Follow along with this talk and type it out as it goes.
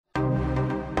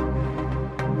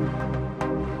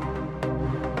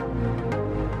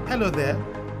Hello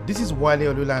there, this is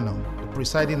Wale Olulano, the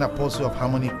presiding apostle of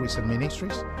Harmony Christian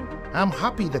Ministries. I'm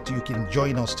happy that you can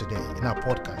join us today in our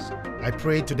podcast. I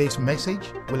pray today's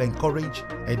message will encourage,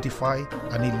 edify,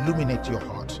 and illuminate your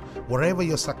heart, wherever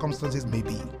your circumstances may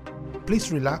be.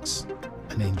 Please relax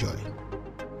and enjoy.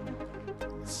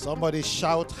 Somebody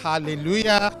shout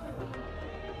hallelujah.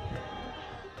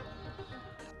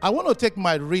 I want to take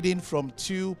my reading from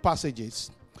two passages.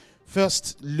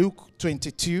 First, Luke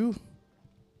 22.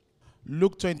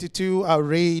 Luke 22, I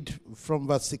read from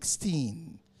verse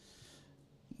 16.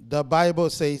 The Bible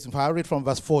says, if I read from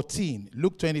verse 14,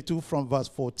 Luke 22 from verse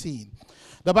 14.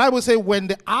 The Bible says, when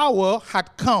the hour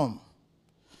had come,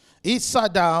 he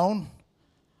sat down,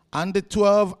 and the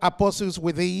 12 apostles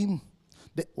with him.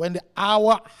 When the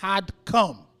hour had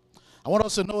come. I want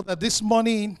us to know that this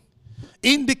morning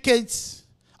indicates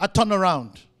a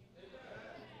turnaround.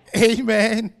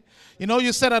 Amen. You know,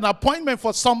 you set an appointment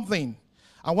for something.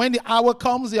 And when the hour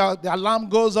comes, the alarm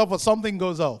goes off or something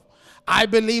goes off. I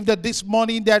believe that this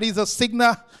morning there is a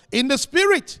signal in the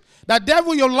spirit that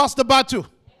devil, you lost the battle.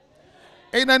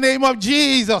 In the name of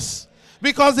Jesus.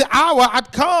 Because the hour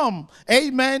had come.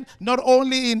 Amen. Not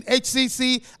only in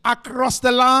HCC, across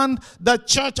the land, the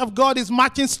church of God is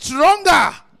marching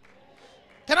stronger.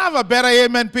 Can I have a better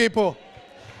amen, people?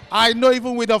 I know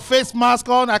even with a face mask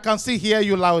on, I can still hear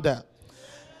you louder.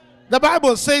 The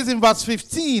Bible says in verse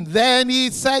 15, then he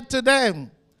said to them,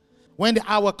 when the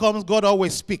hour comes, God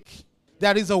always speaks.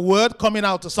 There is a word coming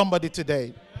out to somebody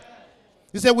today.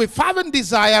 He said, with fervent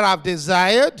desire I've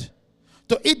desired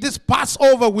to eat this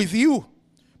Passover with you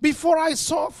before I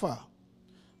suffer.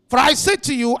 For I say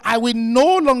to you, I will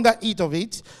no longer eat of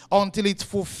it until it's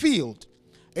fulfilled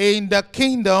in the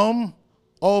kingdom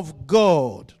of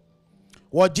God.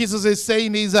 What Jesus is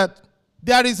saying is that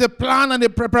there is a plan and a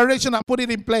preparation. I put it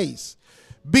in place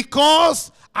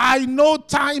because I know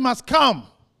time has come.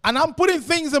 And I'm putting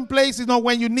things in place, you know,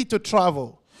 when you need to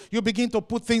travel. You begin to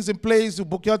put things in place. You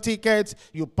book your tickets.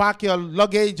 You pack your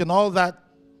luggage and all that.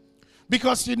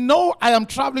 Because you know I am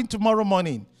traveling tomorrow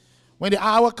morning. When the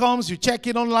hour comes, you check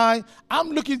in online. I'm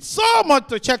looking so much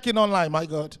to check in online, my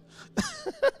God.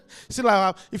 See,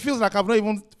 like, it feels like I've not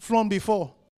even flown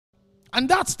before. And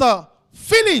that's the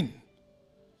feeling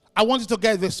I want you to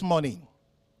get this morning.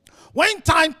 When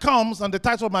time comes, and the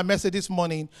title of my message this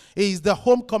morning is the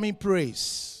homecoming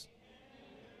praise.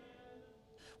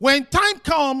 When time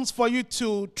comes for you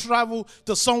to travel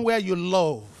to somewhere you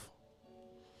love,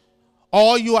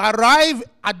 or you arrive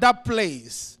at that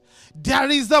place, there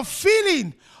is a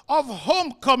feeling of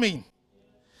homecoming.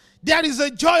 There is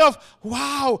a joy of,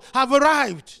 wow, I've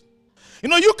arrived. You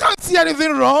know, you can't see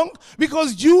anything wrong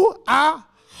because you are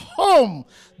home.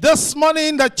 This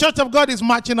morning, the church of God is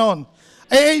marching on.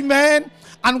 Amen.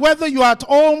 And whether you are at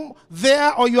home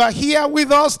there or you are here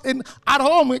with us at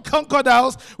home in Concord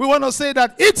House, we want to say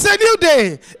that it's a new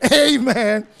day.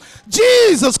 Amen.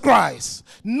 Jesus Christ,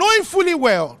 knowing fully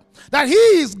well that he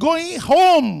is going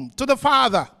home to the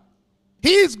Father.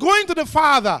 He is going to the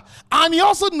Father. And he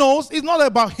also knows it's not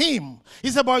about him.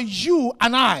 It's about you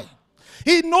and I.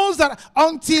 He knows that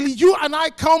until you and I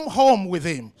come home with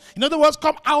him, in other words,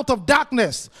 come out of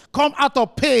darkness, come out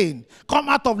of pain, come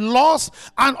out of loss,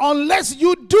 and unless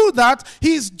you do that,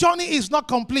 his journey is not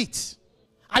complete.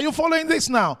 Are you following this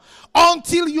now?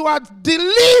 Until you are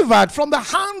delivered from the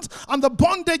hand and the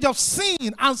bondage of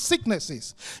sin and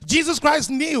sicknesses. Jesus Christ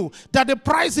knew that the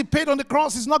price he paid on the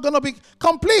cross is not going to be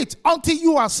complete until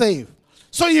you are saved.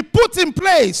 So he put in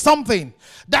place something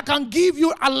that can give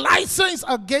you a license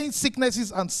against sicknesses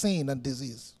and sin and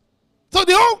disease. So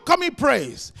the homecoming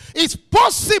praise is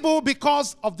possible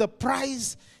because of the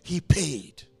price he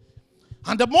paid.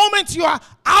 And the moment you are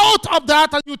out of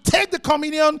that and you take the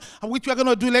communion, which we're going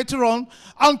to do later on,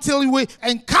 until we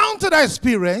encounter the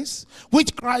experience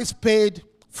which Christ paid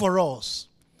for us.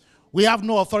 We have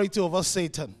no authority over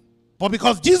Satan. But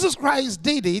because Jesus Christ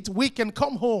did it, we can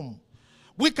come home.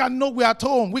 We can know we're at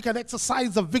home. We can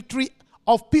exercise the victory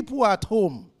of people who are at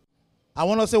home. I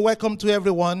want to say welcome to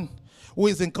everyone who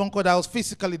is in Concord House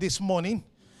physically this morning.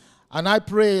 And I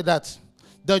pray that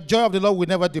the joy of the Lord will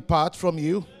never depart from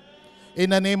you.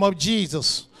 In the name of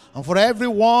Jesus. And for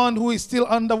everyone who is still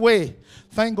underway,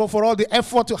 thank God for all the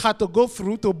effort you had to go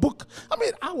through to book. I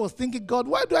mean, I was thinking, God,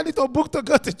 why do I need to book to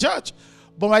go to church?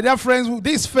 But my dear friends,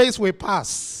 this phase will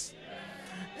pass.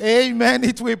 Amen.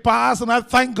 It will pass. And I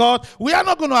thank God. We are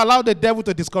not going to allow the devil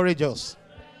to discourage us.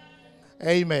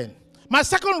 Amen. My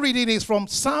second reading is from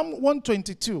Psalm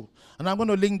 122. And I'm going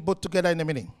to link both together in a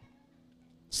minute.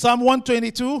 Psalm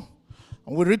 122.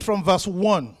 And we read from verse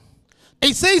 1.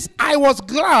 It says, I was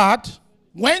glad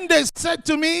when they said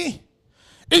to me,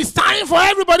 It's time for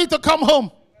everybody to come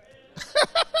home.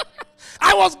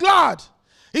 I was glad.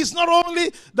 It's not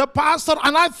only the pastor,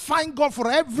 and I thank God for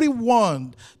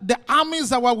everyone. The armies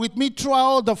that were with me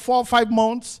throughout the 4 or 5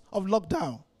 months of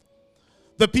lockdown.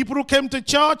 The people who came to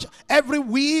church every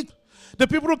week. The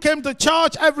people who came to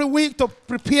church every week to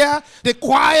prepare the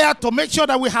choir, to make sure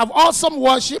that we have awesome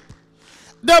worship.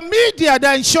 The media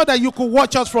that ensured that you could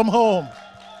watch us from home.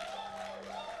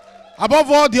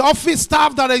 Above all, the office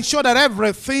staff that ensured that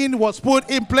everything was put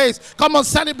in place. Come on,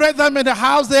 celebrate them in the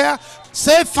house there.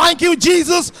 Say thank you,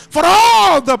 Jesus, for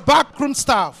all the backroom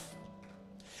staff.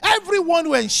 Everyone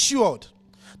who ensured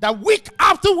that week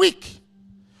after week,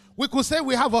 we could say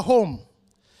we have a home.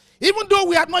 Even though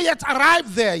we had not yet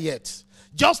arrived there yet.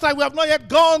 Just like we have not yet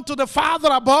gone to the Father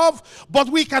above, but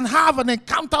we can have an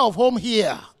encounter of home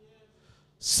here.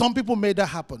 Some people made that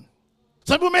happen.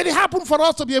 Some people made it happen for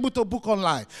us to be able to book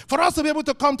online, for us to be able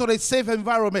to come to a safe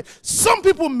environment. Some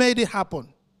people made it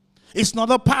happen. It's not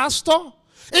the pastor.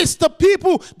 It's the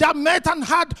people that met and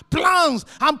had plans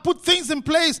and put things in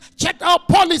place, checked out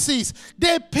policies.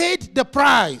 They paid the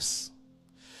price.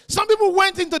 Some people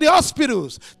went into the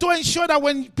hospitals to ensure that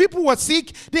when people were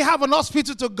sick, they have an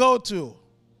hospital to go to.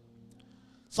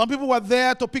 Some people were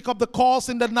there to pick up the calls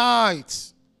in the night.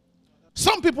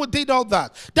 Some people did all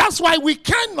that. That's why we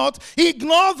cannot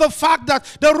ignore the fact that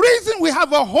the reason we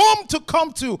have a home to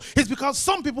come to is because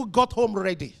some people got home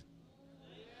ready.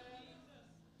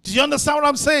 Do you understand what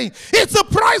I'm saying? It's the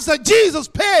price that Jesus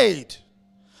paid.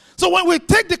 So when we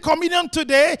take the communion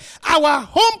today, our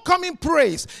homecoming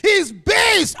praise is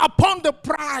based upon the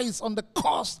price on the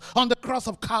cost on the cross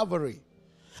of Calvary.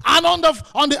 And on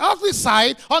the earthly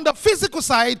side, on the physical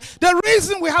side, the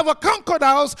reason we have a Concord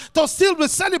House to still be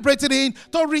celebrated in,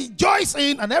 to rejoice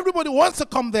in, and everybody wants to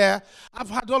come there. I've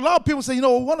had a lot of people say, we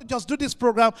want to just do this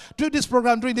program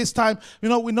during this time.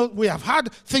 We have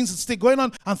had things still going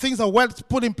on, and things are well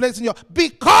put in place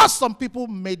because some people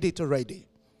made it already.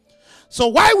 So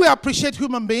while we appreciate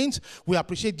human beings, we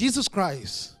appreciate Jesus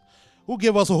Christ, who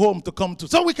gave us a home to come to.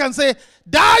 So we can say,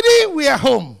 Daddy, we are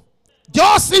home.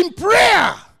 Just in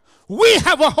prayer, we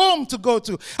have a home to go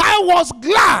to. I was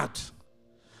glad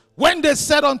when they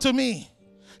said unto me,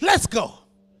 let's go.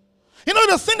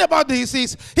 The thing about this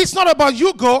is, it's not about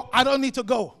you go, I don't need to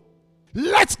go.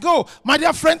 Let's go. My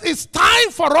dear friends, it's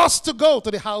time for us to go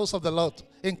to the house of the Lord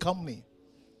in company.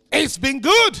 It's been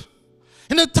good.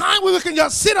 In the time where we can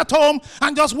just sit at home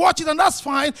and just watch it, and that's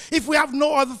fine if we have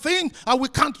no other thing and we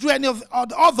can't do any of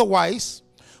otherwise.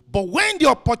 But when the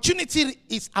opportunity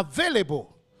is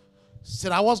available,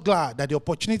 said I was glad that the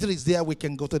opportunity is there, we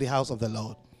can go to the house of the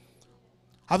Lord.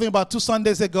 I think about 2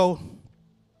 Sundays ago,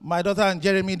 my daughter and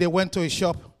Jeremy, they went to a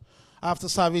shop after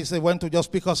service. They went to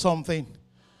just pick up something.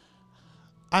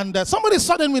 And somebody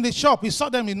saw them in the shop. He saw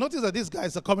them. He noticed that these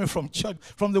guys are coming from church,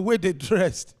 from the way they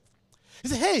dressed. He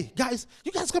said, hey, guys,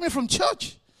 you guys coming from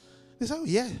church? They said, oh,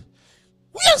 yeah.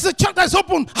 Where's the church that's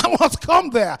open? I want to come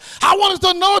there. I want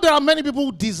to know there are many people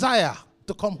who desire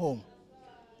to come home.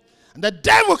 And the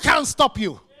devil can't stop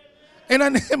you. In the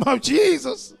name of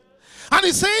Jesus. And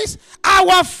he says,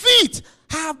 our feet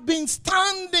have been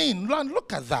standing.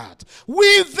 Look at that.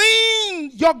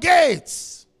 Within your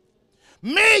gates.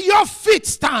 May your feet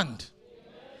stand.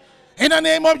 In the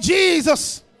name of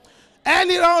Jesus.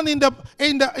 Earlier on in the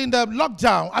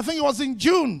lockdown, I think it was in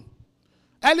June.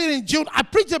 Earlier in June, I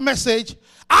preached a message.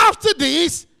 After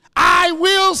this, I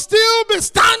will still be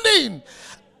standing.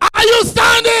 Are you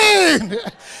standing?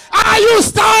 Are you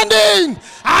standing?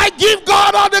 I give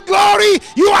God all the glory.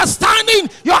 You are standing.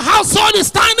 Your household is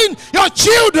standing. Your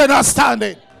children are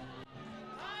standing.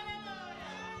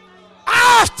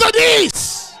 After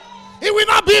this, it will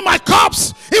not be my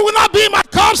corpse. It will not be my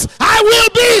corpse. I will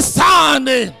be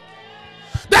standing.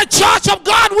 The church of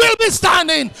God will be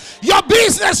standing. Your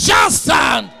business shall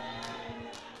stand.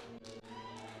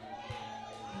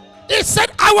 It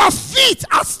said our feet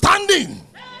are standing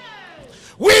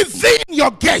within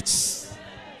your gates.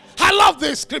 I love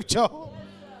this scripture.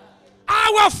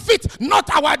 Our feet, not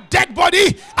our dead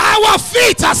body. Our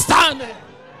feet are standing.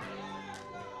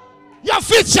 Your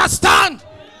feet shall stand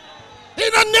in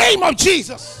the name of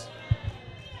Jesus.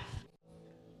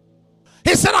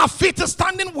 He said our feet are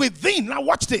standing within. Now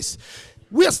watch this.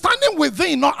 We are standing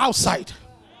within, not outside.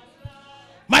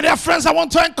 My dear friends, I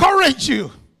want to encourage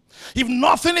you. If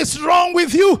nothing is wrong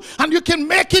with you and you can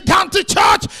make it down to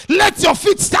church, let your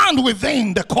feet stand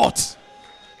within the court.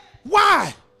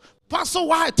 Why? Pastor,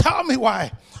 why? Tell me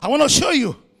why. I want to show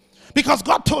you. Because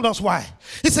God told us why.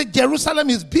 He said Jerusalem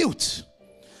is built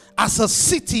as a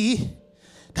city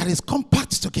that is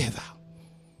compact together.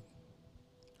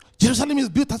 Jerusalem is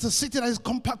built as a city that is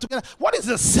compact together. What is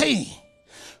the saying?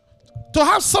 To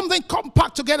have something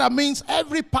compact together means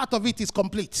every part of it is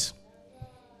complete.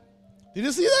 Did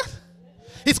you see that?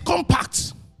 It's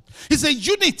compact. It's a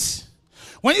unit.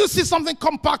 When you see something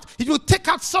compact, if you take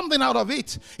out something out of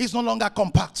it, it's no longer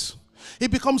compact. It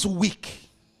becomes weak.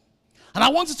 And I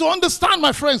want you to understand,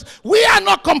 my friends, we are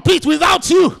not complete without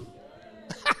you.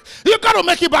 You got to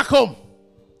make it back home.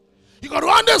 You got to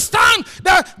understand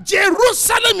that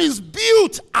Jerusalem is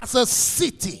built as a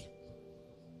city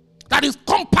that is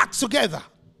compact together.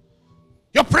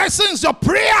 Your presence, your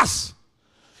prayers,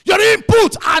 your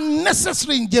input are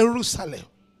necessary in Jerusalem.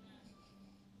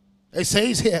 It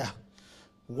says here,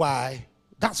 why?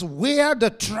 That's where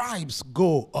the tribes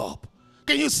go up.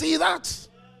 Can you see that?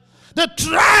 The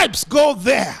tribes go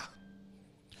there.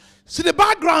 See, the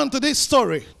background to this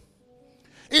story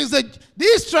is that the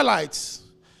Israelites,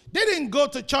 they didn't go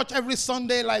to church every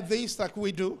Sunday like this, like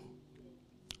we do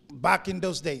back in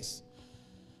those days.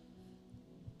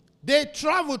 They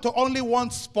traveled to only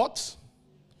one spot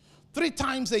 3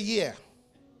 times a year.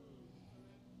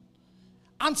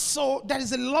 And so there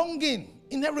is a longing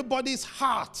in everybody's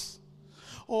heart.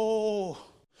 Oh,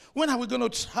 when are we going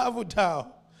to travel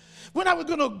down? When are we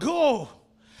going to go?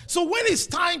 So when it's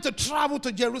time to travel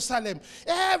to Jerusalem,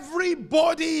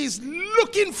 everybody is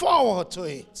looking forward to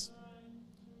it.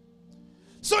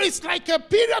 So it's like a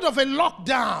period of a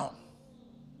lockdown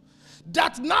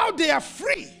that now they are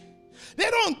free. They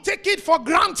don't take it for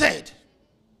granted.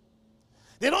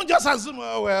 They don't just assume,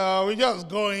 oh, well, we're just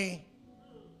going.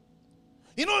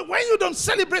 You know, when you don't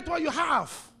celebrate what you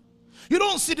have, you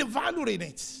don't see the value in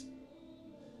it.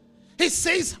 He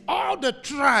says all the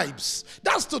tribes.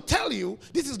 That's to tell you,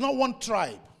 this is not one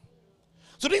tribe.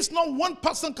 So there's not one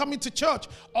person coming to church.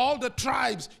 All the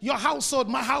tribes, your household,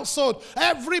 my household,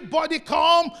 everybody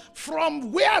come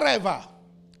from wherever.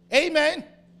 Amen.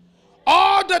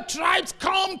 All the tribes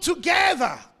come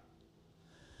together.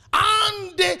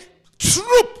 And they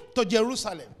troop to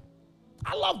Jerusalem.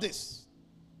 I love this.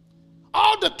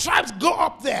 All the tribes go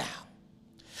up there.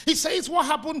 He says what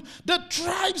happened? The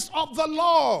tribes of the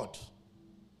Lord.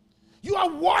 You are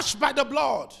washed by the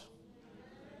blood.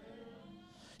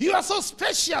 You are so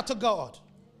special to God.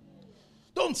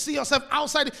 Don't see yourself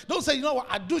outside. Don't say, you know what,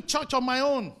 I do church on my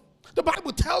own. The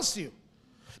Bible tells you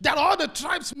that all the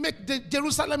tribes make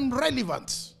Jerusalem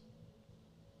relevant.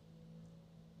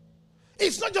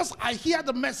 It's not just I hear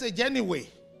the message anyway.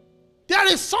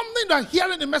 There is something that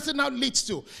hearing the message now leads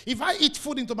to. If I eat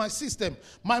food into my system,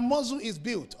 my muscle is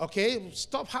built, okay?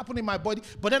 Stop happening in my body.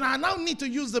 But then I now need to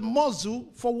use the muscle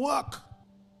for work.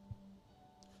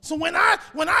 So when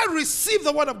I receive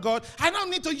the word of God, I now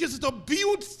need to use it to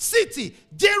build city,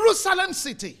 Jerusalem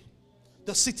city,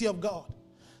 the city of God.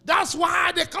 That's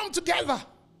why they come together.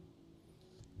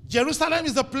 Jerusalem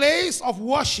is the place of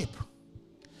worship.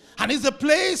 And it's the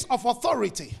place of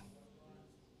authority.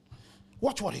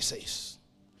 Watch what he says.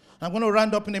 I'm going to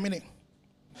round up in a minute.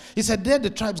 He said, there the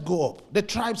tribes go up, the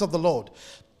tribes of the Lord,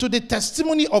 to the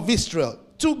testimony of Israel,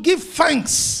 to give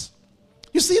thanks.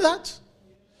 You see that?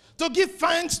 To give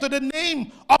thanks to the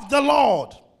name of the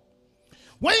Lord.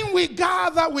 When we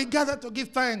gather to give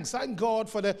thanks. Thank God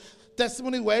for the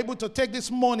testimony we're able to take this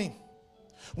morning.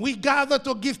 We gather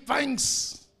to give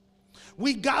thanks.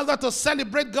 We gather to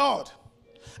celebrate God.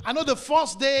 I know the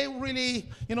first day really,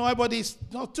 everybody's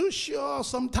not too sure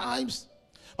sometimes.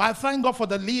 But I thank God for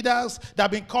the leaders that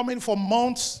have been coming for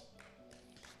months.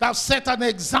 That have set an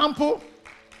example.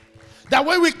 That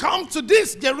when we come to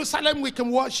this Jerusalem, we can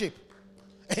worship.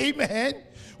 Amen.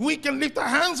 We can lift our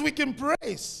hands, we can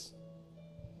praise.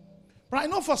 But I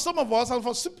know for some of us, and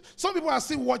for some people are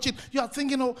still watching, you are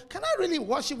thinking, oh, can I really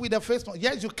worship with the face?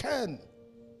 Yes, you can.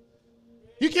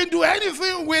 You can do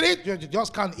anything with it. You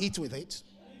just can't eat with it.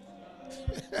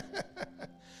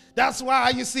 That's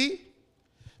why, you see,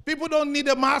 people don't need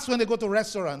a mask when they go to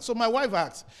restaurants. So my wife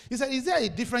asked, he said, is there a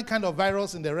different kind of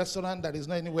virus in the restaurant that is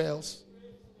not anywhere else?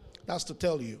 That's to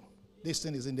tell you, this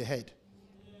thing is in the head.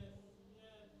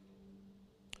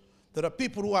 There are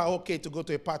people who are okay to go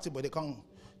to a party, but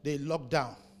they lock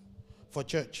down for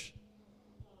church.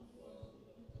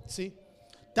 See?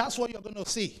 That's what you're going to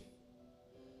see.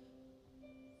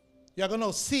 You're going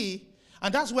to see,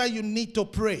 and that's where you need to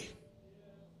pray.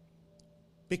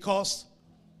 Because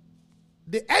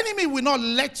the enemy will not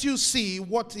let you see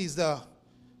what is wrong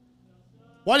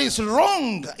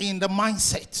in the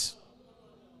mindset.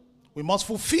 We must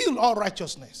fulfill all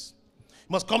righteousness.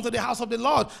 We must come to the house of the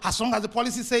Lord. As long as the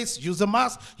policy says, use the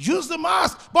mask,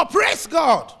 but praise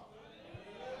God.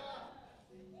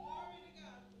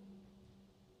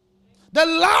 The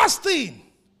last thing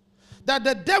that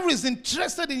the devil is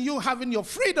interested in you having your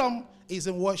freedom is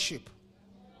in worship.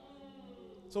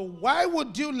 So why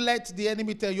would you let the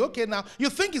enemy tell you, okay, now, you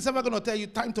think he's ever going to tell you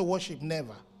time to worship?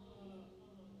 Never.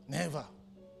 Never.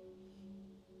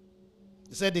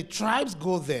 He said the tribes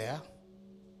go there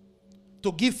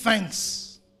to give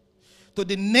thanks to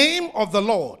the name of the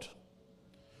Lord.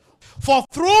 For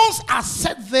thrones are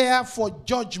set there for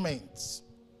judgments.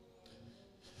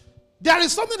 There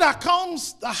is something that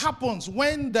happens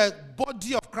when the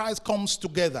body of Christ comes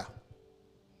together.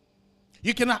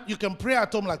 You can pray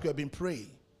at home like you have been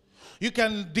praying. You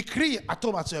can decree at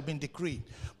home as you have been decreeing.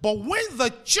 But when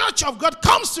the church of God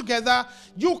comes together,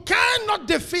 you cannot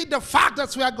defeat the fact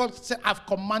that's where God said, I've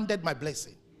commanded my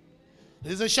blessing.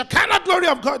 It is a Shekinah glory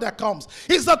of God that comes.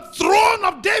 It's the throne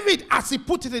of David, as he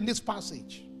put it in this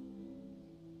passage.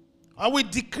 And we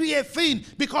decree a thing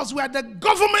because we are the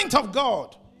government of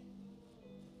God.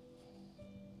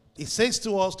 It says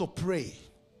to us to pray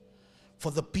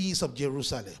for the peace of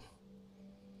Jerusalem.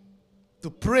 To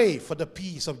pray for the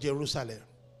peace of Jerusalem.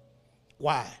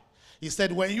 Why? He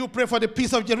said, when you pray for the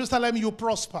peace of Jerusalem, you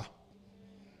prosper.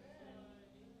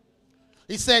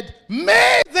 He said,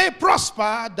 may they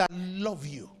prosper that love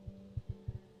you.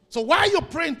 So why are you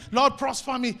praying, Lord,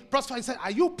 prosper me? Prosper. He said,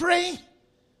 are you praying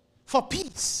for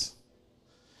peace?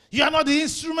 You are not the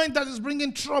instrument that is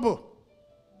bringing trouble.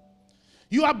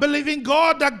 You are believing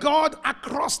God that God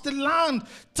across the land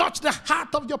touch the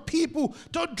heart of your people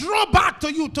to draw back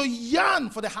to you, to yearn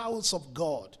for the house of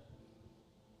God.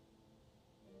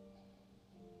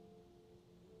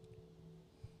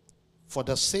 For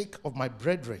the sake of my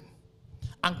brethren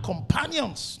and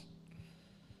companions,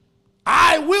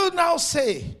 I will now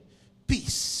say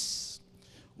peace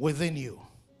within you.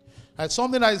 And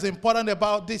something that is important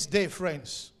about this day,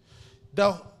 friends,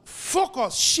 the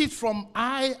focus shift from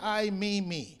I,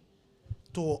 me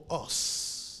to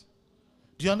us.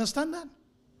 Do you understand that?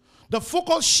 The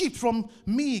focus shift from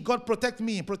me, God protect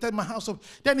me, protect my household.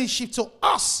 Then it shifts to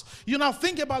us. You now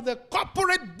think about the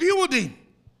corporate building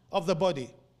of the body.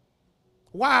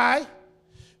 Why?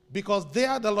 Because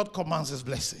there the Lord commands his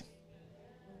blessing.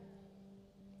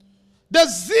 The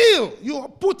zeal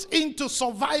you put into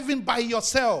surviving by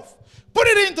yourself, put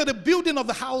it into the building of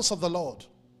the house of the Lord.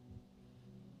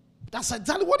 That's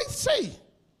exactly what it's saying.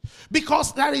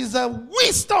 Because there is a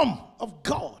wisdom of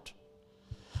God.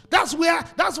 That's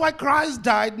why Christ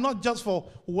died, not just for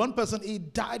one person. He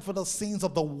died for the sins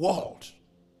of the world.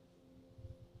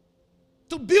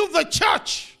 To build the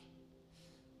church.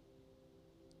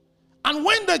 And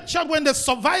when the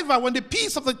survivor, when the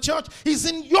peace of the church is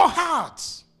in your heart,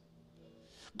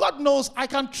 God knows I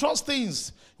can trust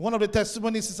things. One of the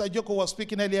testimonies Sister Joko was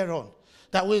speaking earlier on,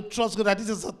 that we trust God that this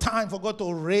is a time for God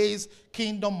to raise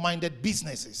kingdom-minded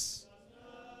businesses.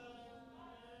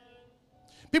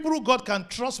 People who God can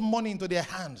trust money into their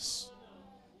hands.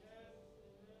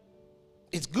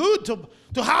 It's good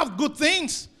to have good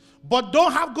things, but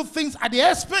don't have good things at the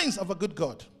expense of a good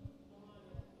God.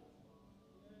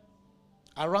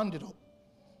 I round it up.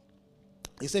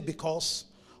 He said, because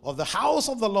of the house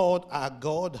of the Lord our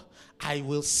God, I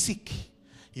will seek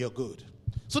your good.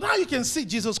 So now you can see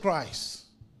Jesus Christ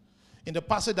in the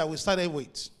passage that we started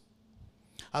with,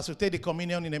 as we take the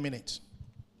communion in a minute.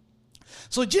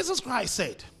 So Jesus Christ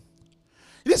said,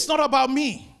 it is not about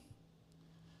me.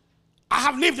 I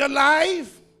have lived a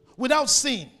life without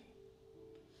sin.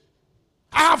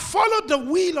 I have followed the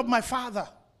will of my Father.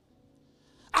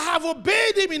 I have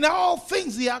obeyed him in all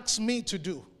things he asked me to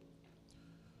do.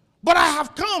 But I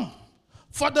have come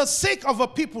for the sake of a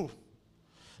people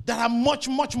that are much,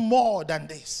 much more than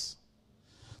this.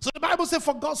 So the Bible says,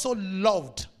 for God so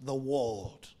loved the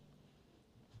world.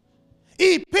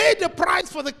 He paid the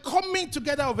price for the coming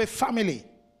together of a family.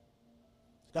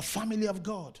 The family of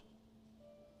God.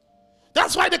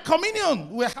 That's why the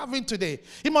communion we're having today,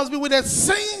 it must be with a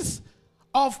sense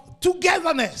of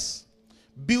togetherness,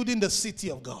 building the city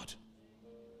of God.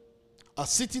 A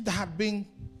city that had been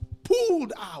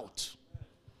pulled out.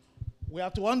 We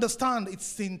have to understand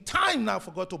it's in time now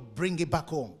for God to bring it back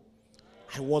home.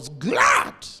 I was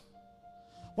glad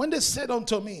when they said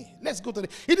unto me, let's go to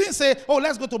he didn't say, oh,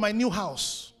 let's go to my new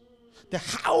house. The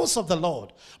house of the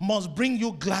Lord must bring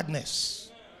you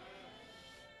gladness.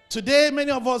 Today,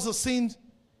 many of us have seen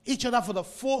each other for the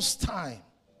first time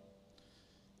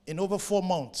in over 4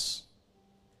 months.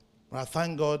 But I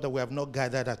thank God that we have not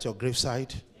gathered at your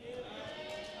graveside.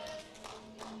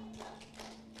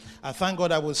 I thank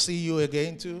God I will see you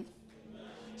again too.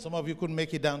 Some of you couldn't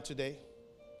make it down today.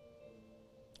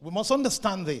 We must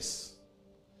understand this,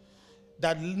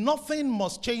 that nothing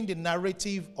must change the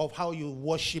narrative of how you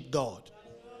worship God.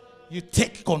 You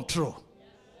take control.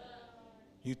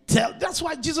 That's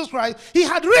why Jesus Christ, he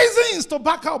had reasons to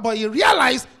back out, but he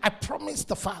realized, I promised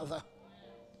the Father,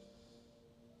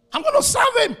 I'm going to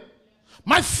serve him.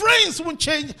 My friends won't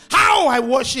change how I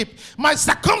worship. My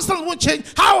circumstance won't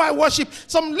change how I worship.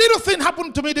 Some little thing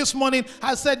happened to me this morning.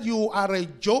 I said, you are a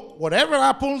joke. Whatever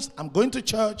happens, I'm going to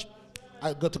church.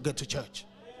 I got to get to church.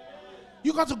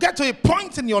 You got to get to a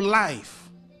point in your life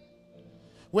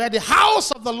where the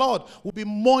house of the Lord will be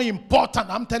more important.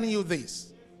 I'm telling you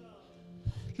this.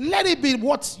 Let it be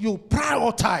what you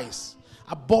prioritize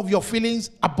above your feelings,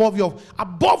 above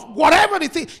whatever the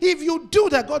thing. If you do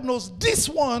that, God knows this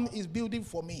one is building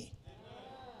for me.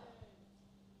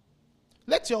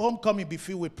 Let your homecoming be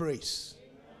filled with praise.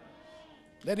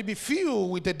 Let it be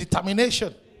filled with the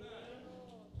determination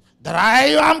that I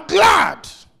am glad,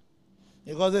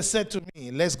 because they said to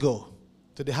me, let's go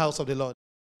to the house of the Lord.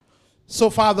 So,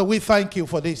 Father, we thank you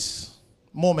for this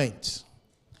moment.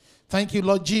 Thank you,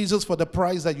 Lord Jesus, for the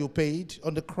price that you paid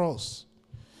on the cross.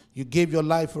 You gave your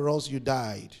life for us, you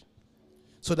died,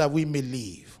 so that we may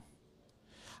live.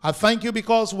 I thank you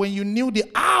because when you knew the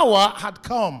hour had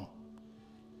come,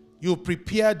 you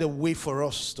prepared the way for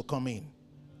us to come in.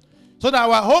 So that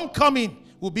our homecoming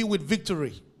will be with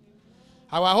victory.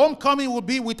 Our homecoming will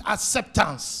be with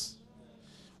acceptance.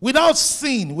 Without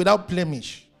sin, without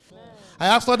blemish. I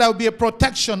ask, Lord, there will be a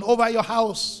protection over your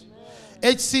house.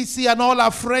 HCC and all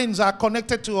our friends are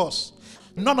connected to us.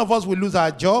 None of us will lose our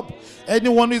job.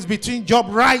 Anyone who is between job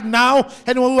right now,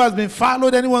 anyone who has been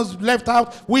followed, anyone who's left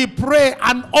out, we pray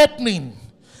an opening.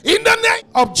 In the name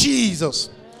of Jesus,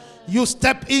 you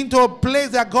step into a place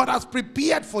that God has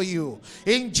prepared for you.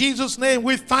 In Jesus' name,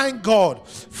 we thank God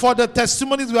for the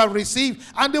testimonies we have received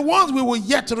and the ones we will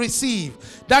yet receive.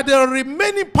 That the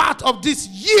remaining part of this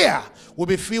year will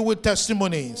be filled with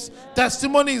testimonies.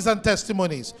 Testimonies and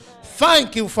testimonies.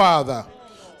 Thank you, Father.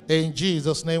 In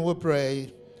Jesus' name we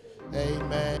pray.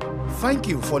 Amen. Thank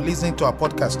you for listening to our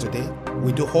podcast today.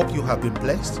 We do hope you have been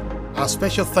blessed. Our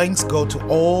special thanks go to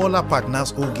all our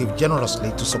partners who give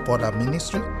generously to support our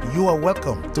ministry. You are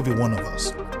welcome to be one of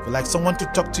us. If you'd like someone to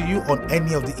talk to you on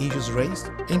any of the issues raised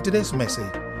in today's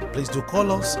message, please do call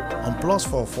us on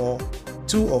 +44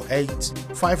 208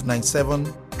 597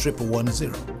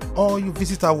 1110, or you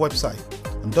visit our website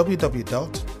on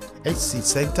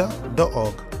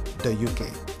www.hccenter.org.uk.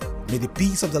 May the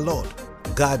peace of the Lord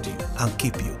guard you and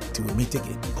keep you till we meet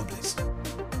again. God bless.